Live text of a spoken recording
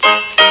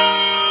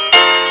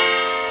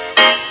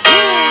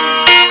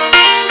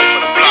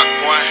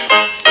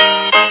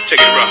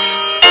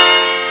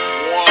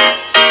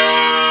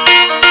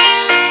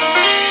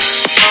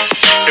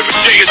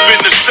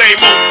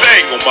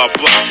my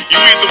block. You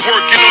either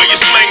working or you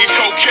slanging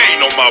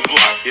cocaine on my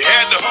block. You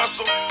had to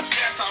hustle.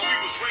 That's how we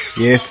was raised.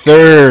 Yes,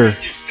 sir.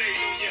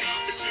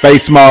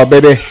 Face small,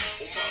 baby. I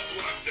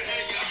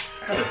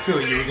had a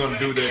feeling you were gonna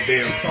do that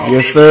damn song.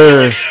 Yes,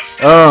 sir.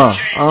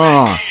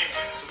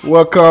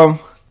 Welcome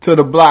to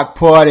the block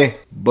party.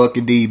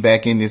 Bucky D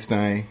back in this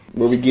thing.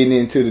 What we getting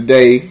into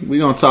today? We're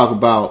gonna talk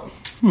about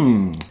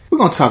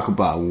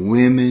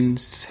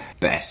women's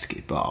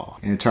basketball.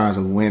 In terms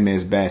of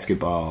women's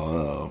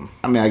basketball,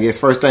 I guess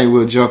first thing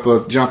we'll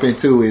jump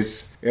into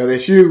is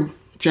LSU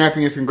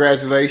champions.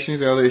 Congratulations,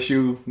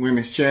 LSU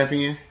women's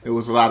champion. There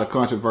was a lot of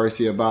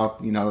controversy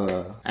about,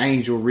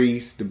 Angel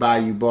Reese, the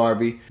Bayou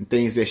Barbie, and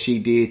things that she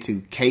did to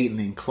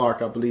Caitlin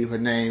Clark, I believe her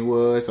name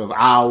was, of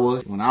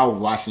Iowa. When I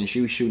was watching, she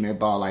was shooting that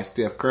ball like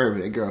Steph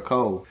Curry, that girl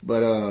cold.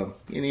 But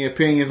any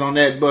opinions on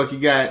that, Buck, you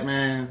got,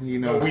 man? We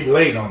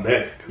late on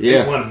that.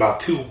 Yeah. It went about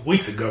 2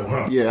 weeks ago,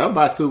 huh? Yeah,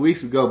 about 2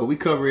 weeks ago, but we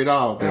cover it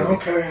all, baby.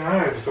 Okay, all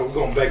right. So we're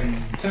going back in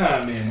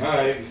time then. All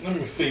right, let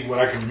me see what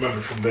I can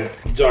remember from that.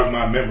 Jog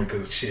my memory,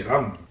 because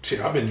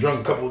I've been drunk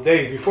a couple of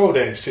days before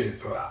that shit,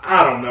 so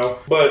I don't know.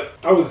 But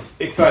I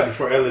was excited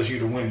for LSU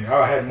to win it.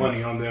 I had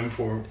money on them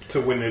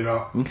to win it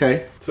all.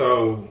 Okay.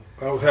 So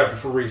I was happy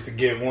for Reese to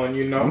get one,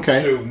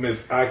 Okay. Shoot,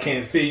 Miss I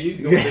Can't See You,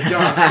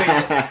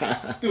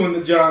 doing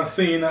the John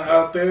Cena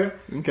out there.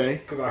 Okay.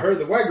 Because I heard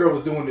the white girl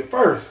was doing it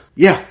first.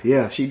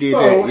 Yeah, she did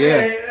So, that. Yeah.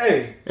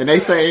 Hey. And they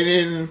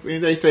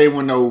say it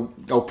was no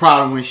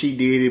problem when she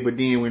did it, but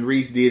then when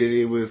Reese did it,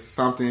 it was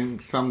something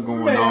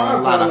going on,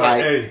 a lot of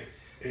hype. Hey,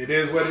 it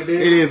is what it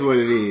is. It is what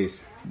it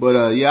is. But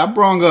I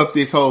brought up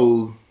this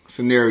whole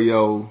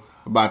scenario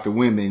about the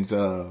women's,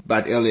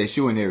 about the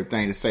LSU and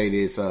everything to say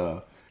this.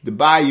 The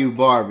Bayou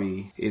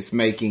Barbie is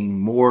making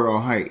more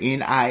on her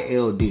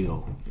NIL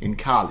deal in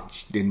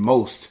college than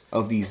most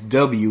of these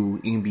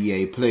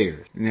WNBA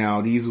players.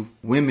 Now, these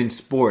women's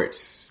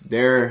sports,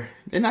 they're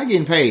not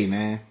getting paid,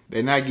 man.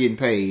 They're not getting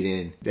paid,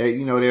 and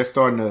they're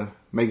starting to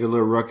make a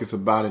little ruckus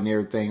about it and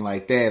everything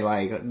like that.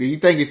 Like, do you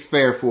think it's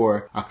fair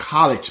for a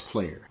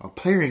player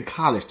in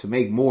college to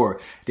make more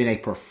than a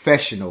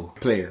professional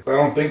player? I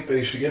don't think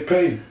they should get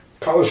paid.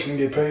 College shouldn't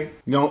get paid.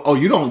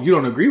 You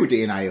don't agree with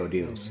the NIL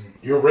deals? Mm-hmm.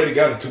 You already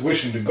got a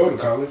tuition to go to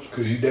college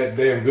because you're that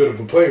damn good of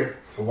a player.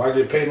 So why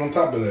get paid on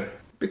top of that?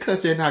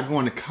 Because they're not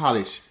going to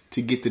college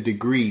to get the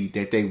degree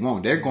that they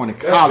want. They're going to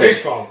college.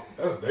 That's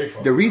their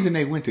fault. The reason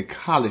they went to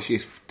college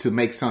is to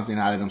make something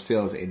out of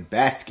themselves in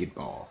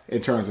basketball. In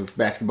terms of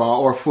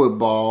basketball or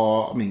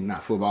football. I mean,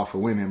 not football for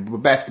women, but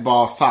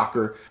basketball,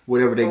 soccer,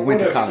 whatever they went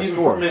to college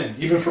for.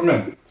 Even for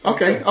men.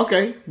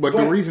 Okay. But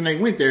the reason they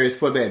went there is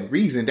for that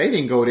reason. They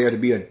didn't go there to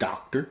be a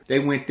doctor. They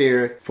went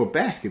there for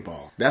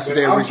basketball. That's what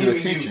their original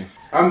intention.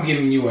 I'm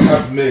giving you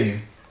 $500,000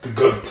 to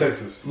go to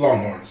Texas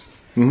Longhorns.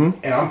 Mm-hmm.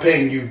 And I'm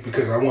paying you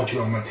because I want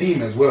you on my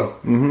team as well.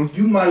 Mm-hmm.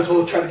 You might as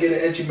well try to get an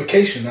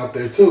education out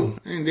there too.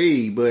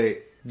 Indeed,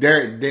 but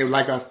they're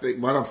like I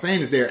said. What I'm saying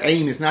is their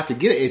aim is not to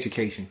get an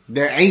education.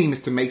 Their aim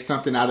is to make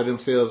something out of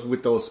themselves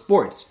with those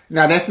sports.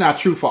 Now, that's not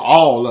true for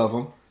all of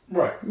them.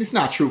 Right. It's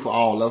not true for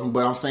all of them,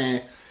 but I'm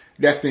saying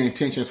that's the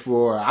intentions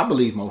for, I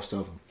believe, most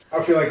of them.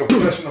 I feel like a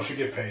professional should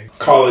get paid.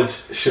 College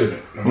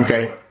shouldn't. No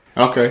matter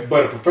what. Okay.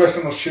 But a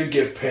professional should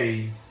get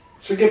paid.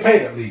 Should get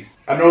paid at least.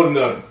 I know in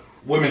the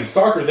women's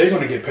soccer, they're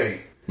going to get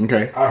paid.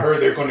 Okay. I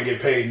heard they're going to get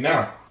paid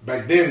now.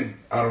 Back then,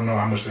 I don't know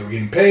how much they were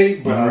getting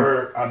paid,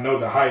 but I know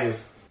the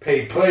highest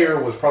paid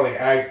player was probably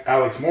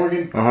Alex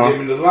Morgan. Give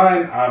me the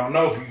line. I don't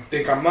know if you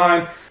think I'm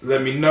lying.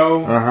 Let me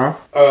know.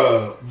 But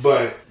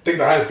I think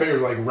the highest payer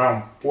was like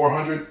around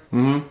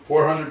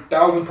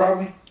 400,000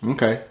 probably.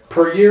 Okay.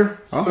 Per year.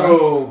 Okay.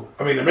 So,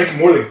 I mean, they're making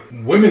more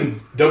than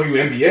women's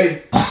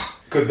WNBA.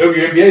 Because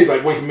WNBA is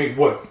like, make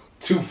what,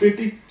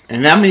 250?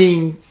 And I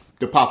mean,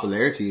 the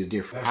popularity is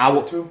different. I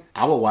would watch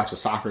I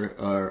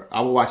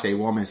would watch a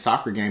women's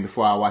soccer game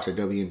before I watch a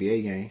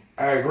WNBA game.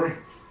 I agree.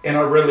 And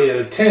I really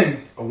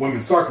attend a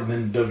women's soccer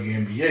than the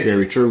WNBA.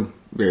 Very true.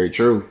 Very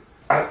true.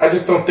 I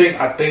just don't think,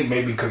 I think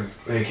maybe because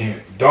they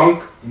can't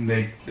dunk,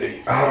 I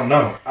don't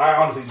know. I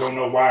honestly don't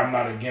know why I'm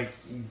not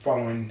against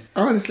following.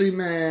 Honestly,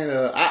 man,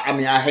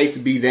 I hate to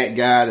be that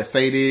guy to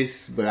say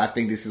this, but I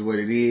think this is what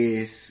it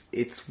is.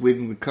 It's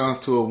when it comes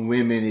to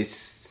women,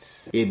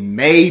 it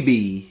may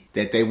be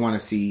that they want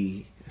to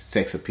see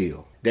sex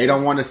appeal. They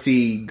don't want to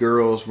see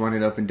girls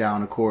running up and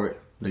down the court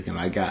looking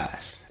like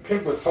guys. Okay,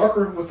 but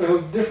soccer, what the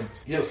hell's the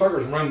difference? Yeah,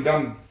 soccer's running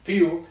down the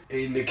field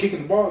and they're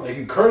kicking the ball. They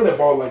can curve that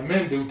ball like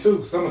men do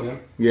too, some of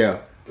them. Yeah.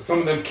 But some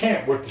of them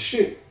can't worth the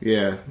shit.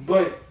 Yeah.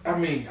 But, I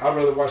mean, I'd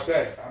rather watch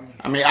that.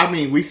 I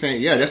mean, we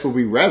saying, yeah, that's what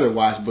we rather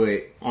watch,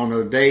 but on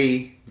a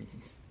day,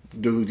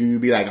 do you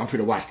be like, I'm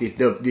finna watch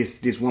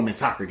this women's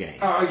soccer game?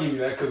 I'll give you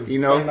that because they're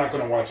not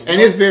going to watch it.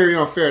 And it's very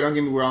unfair. Don't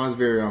get me wrong, it's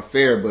very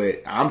unfair,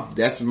 but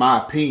that's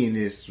my opinion.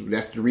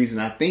 That's the reason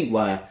I think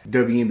why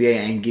WNBA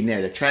ain't getting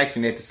that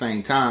attraction. At the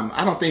same time,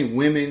 I don't think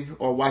women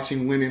are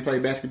watching women play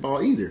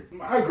basketball either.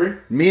 I agree.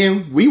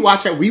 Men, we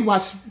watch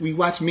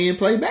men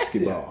play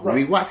basketball.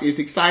 Yeah, right. It's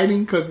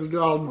exciting because of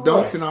all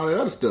dunks and all that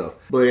other stuff.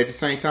 But at the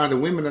same time, the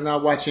women are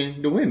not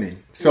watching the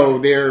women. So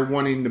they're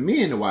wanting the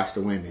men to watch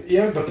the women.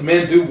 Yeah, but the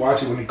men do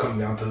watch it when it comes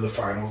down to the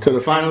finals. To the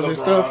finals and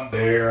stuff?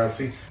 There, I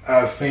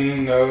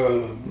seen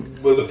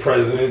with the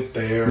president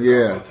there a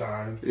couple of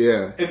times.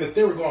 Yeah. And if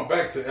they were going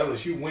back to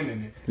LSU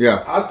winning it,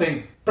 Yeah. I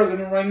think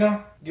president right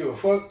now, give a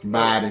fuck.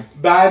 Biden.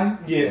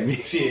 Yeah.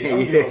 Shit, I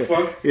don't give a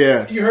fuck.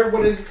 Yeah. You heard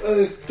what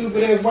his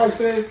stupid ass wife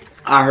said?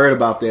 I heard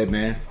about that,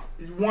 man.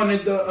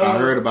 Wanted the. I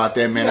heard about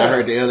that, man. Yeah. I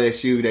heard the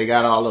LSU, they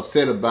got all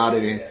upset about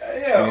it and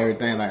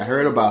everything. Like, I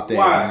heard about that,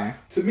 Why? man.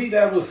 To me,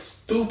 that was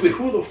stupid.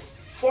 Who the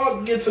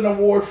fuck gets an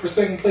award for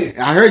second place?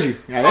 I heard you.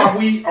 Are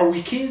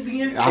we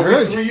Keynesian? I Are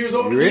heard we you. 3 years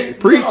old?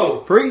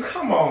 Preach. Preach.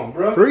 Come on,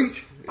 bro.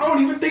 Preach. I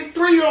don't even think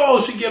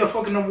 3-year-olds should get a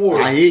fucking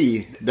award. I hear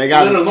you. They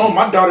got. Let alone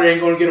my daughter ain't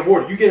gonna get an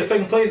award. You get a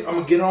second place, I'm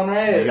gonna get on her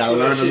ass. You gotta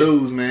learn to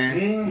lose, man.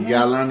 Mm-hmm. You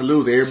gotta learn to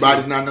lose.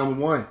 Everybody's not number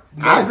one.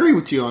 No. I agree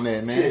with you on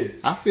that, man. Shit.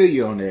 I feel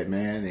you on that,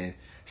 man. And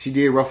she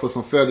did ruffle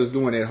some feathers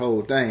doing that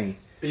whole thing.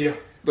 Yeah.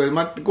 But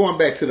going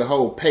back to the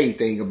whole pay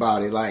thing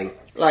about it, like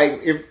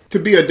if to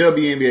be a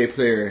WNBA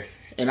player,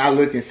 and I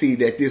look and see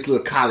that this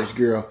little college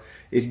girl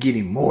is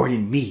getting more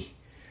than me.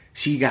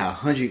 She got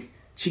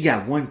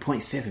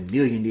 $1.7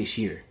 million this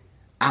year.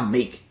 I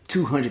make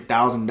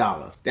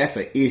 $200,000. That's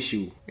an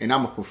issue. And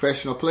I'm a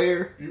professional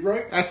player. You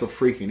right? That's a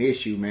freaking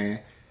issue,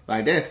 man.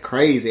 Like, that's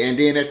crazy. And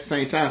then at the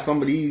same time,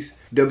 some of these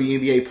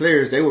WNBA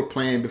players, they were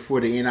playing before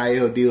the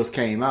NIL deals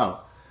came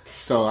out.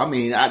 So, I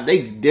mean,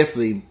 they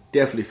definitely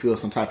feel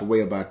some type of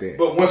way about that.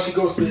 But once she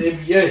goes to the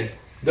NBA,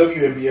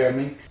 WNBA, I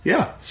mean,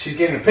 Yeah. she's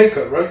getting a pay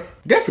cut, right?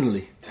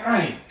 Definitely.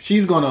 Dang.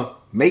 She's going to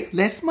make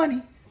less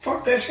money.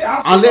 Fuck that shit.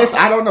 Unless,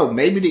 I don't know,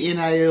 maybe the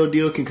NIL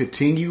deal can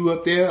continue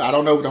up there. I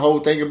don't know the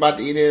whole thing about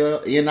the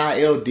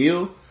NIL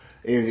deal.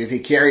 If it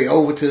carry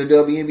over to the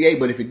WNBA,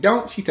 but if it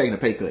don't, she taking a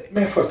pay cut.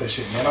 Man, fuck that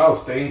shit, man. I'll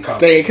stay in college.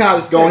 Stay in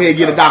college, go ahead and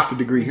get a doctorate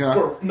degree,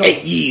 huh?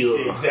 8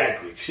 years.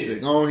 Exactly. Shit.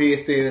 Go ahead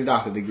and stay in a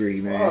doctorate degree,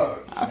 man.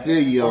 Fuck, I man. feel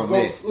you on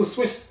that. Let's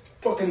switch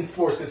fucking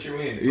sports that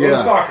you're in. Go Yeah.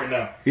 to soccer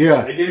now.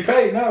 Yeah. They're getting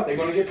paid now. They're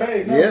going to get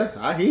paid now. Yeah,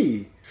 I hear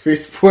you. Switch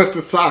sports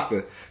to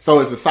soccer. So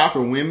it's the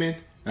soccer women.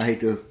 I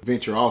hate to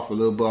venture off a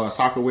little, but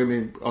soccer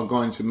women are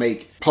going to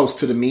make close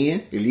to the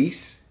men, at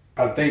least.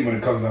 I think when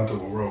it comes down to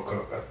the World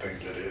Cup, I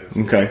think it is.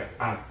 Okay.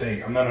 I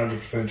think. I'm not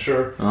 100%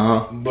 sure.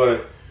 Uh-huh.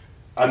 But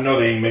I know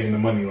they ain't making the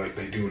money like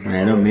they do now.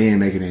 Man, them men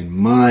making that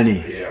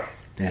money. Yeah.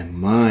 That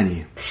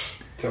money.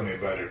 Tell me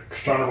about it.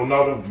 Cristiano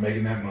Ronaldo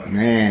making that money.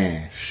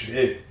 Man.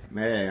 Shit.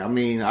 Man, I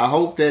mean, I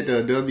hope that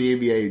the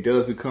WNBA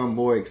does become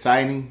more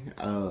exciting.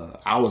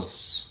 I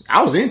was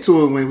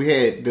into it when we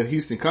had the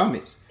Houston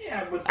Comets.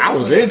 Yeah, but I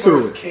was when they into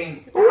first it.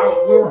 Came Ooh,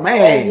 out, we were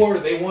man. all war.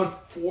 They won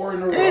 4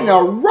 in a row. In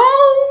a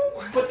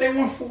row? But they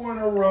won 4 in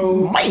a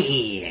row.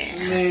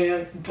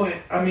 Man. But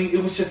I mean,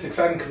 it was just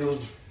exciting because it was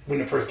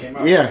when it first came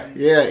out. Yeah.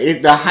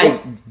 The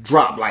hype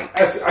dropped like.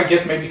 I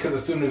guess maybe because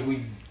as soon as we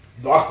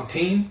lost the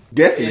team,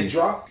 Definitely. it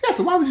dropped.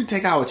 Definitely. Why would you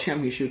take our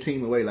championship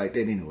team away like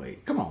that anyway?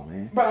 Come on,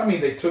 man. But I mean,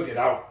 they took it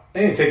out.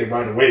 They didn't take it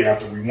right away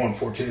after we won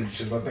 4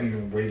 championships. I think they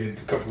waited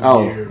a couple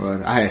of years.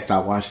 Well, I had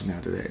stopped watching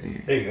after that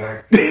then.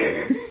 Exactly.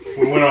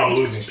 We went on a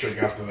losing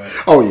streak after that.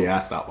 Oh, yeah, I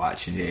stopped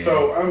watching. Yeah.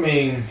 So, I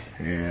mean,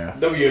 yeah.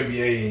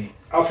 WNBA,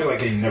 I feel like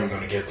they're never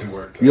going to get to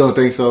where it's You don't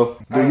think so?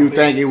 I Do don't you think-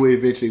 think it will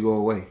eventually go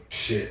away?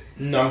 Shit.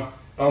 No.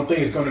 I don't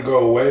think it's going to go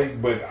away,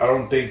 but I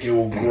don't think it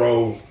will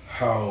grow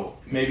how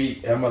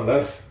maybe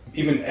MLS,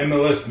 even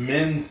MLS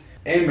men's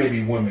and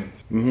maybe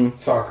women's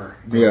soccer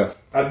goes. Yeah.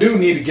 I do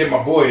need to get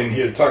my boy in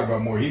here to talk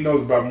about more. He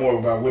knows more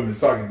about women's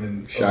soccer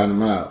than... Shout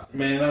him out.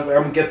 Man,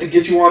 I'm going to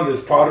get you on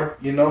this, Potter.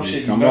 You know,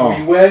 shit, you Come know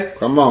on. where you at.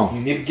 Come on.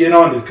 You need to get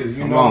on this because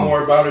you know on.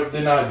 more about it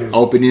than I do.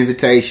 Open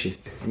invitation.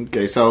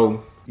 Okay,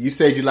 so you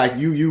said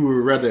you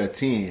would rather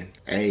attend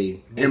a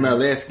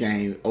MLS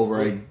game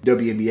over a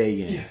WNBA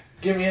game. Yeah,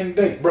 give me any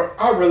day. Bro,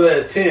 I'd rather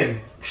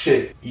attend...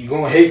 Shit, you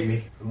going to hate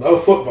me.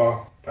 Love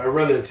football. I'd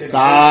rather attend...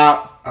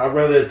 Stop. I'd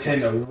rather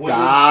attend a women's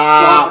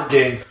soccer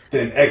game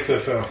than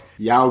XFL.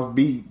 Y'all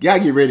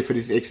get ready for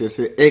this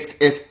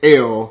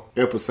XFL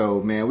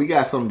episode, man. We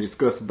got something to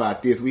discuss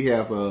about this. We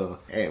have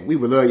and we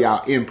would love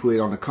y'all input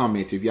on the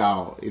comments if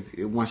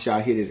once y'all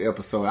hear this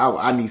episode.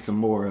 I need some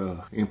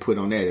more input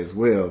on that as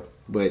well.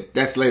 But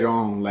that's later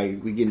on,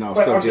 like we getting off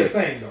But subject. I'm just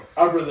saying though,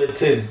 I'd rather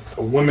attend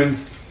a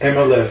women's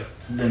MLS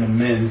than a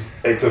men's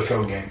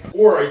XFL game.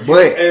 Or a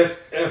But-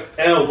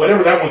 USFL,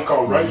 whatever that one's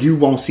called, right? You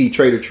won't see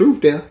Trader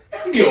Truth there. I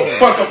don't give a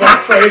fuck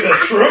about Trey the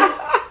Truth.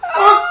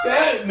 Fuck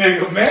that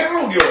nigga, man.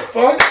 I don't give a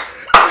fuck.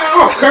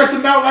 I'll curse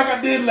him out like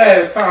I did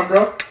last time,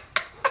 bro.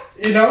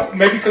 You know,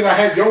 maybe because I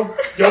had your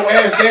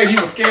ass there, he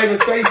was scared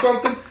to say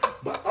something.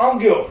 But I don't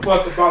give a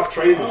fuck about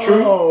Trey the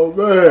Truth. Oh I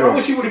man,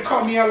 wish he would have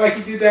called me out like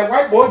he did that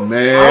white boy.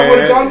 man, I would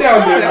have gone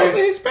down there, That was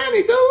man. a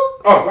Hispanic dude.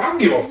 Oh, I don't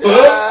give a fuck.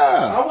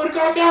 Yeah. I would have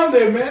gone down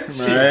there, man. Man.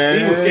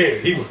 Shit, he was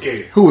scared. He was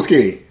scared. Who was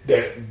scared?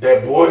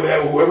 That boy,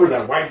 whoever,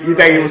 that white dude. You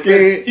think he was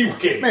scared? He was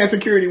scared. Man,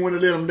 security wouldn't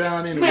have let him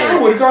down anyway. Man,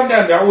 I would have gone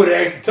down there. I would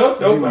have acted tough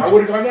though, but I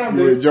would have gone down You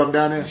would there. have jumped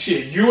down there.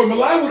 Shit, you and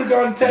Malai would have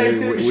gone tag Yeah,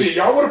 team. we- Shit,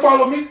 y'all would have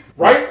followed me,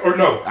 right or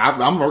no?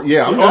 I'm Okay,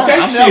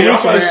 down shit, with I'm you,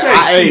 about to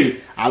man. say,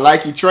 shit. I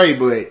like you, Trey,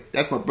 but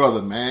that's my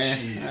brother,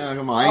 man.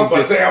 Come on, I'm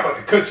about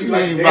to cut you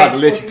like ain't about to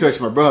let you touch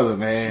my brother,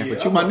 man.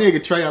 But you my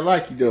nigga, Trey. I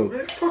like you, though.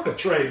 Man, fuck a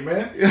Trey,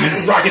 man. He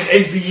was rocking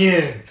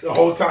ABN the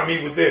whole time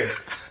he was there.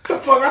 The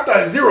fuck? I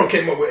thought Zero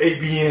came up with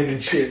ABN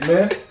and shit,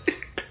 man.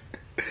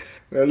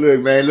 Well,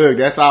 look,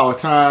 that's our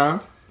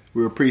time.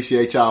 We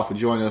appreciate y'all for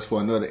joining us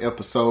for another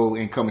episode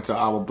and coming to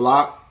our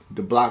block,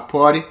 the Block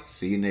Party.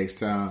 See you next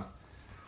time.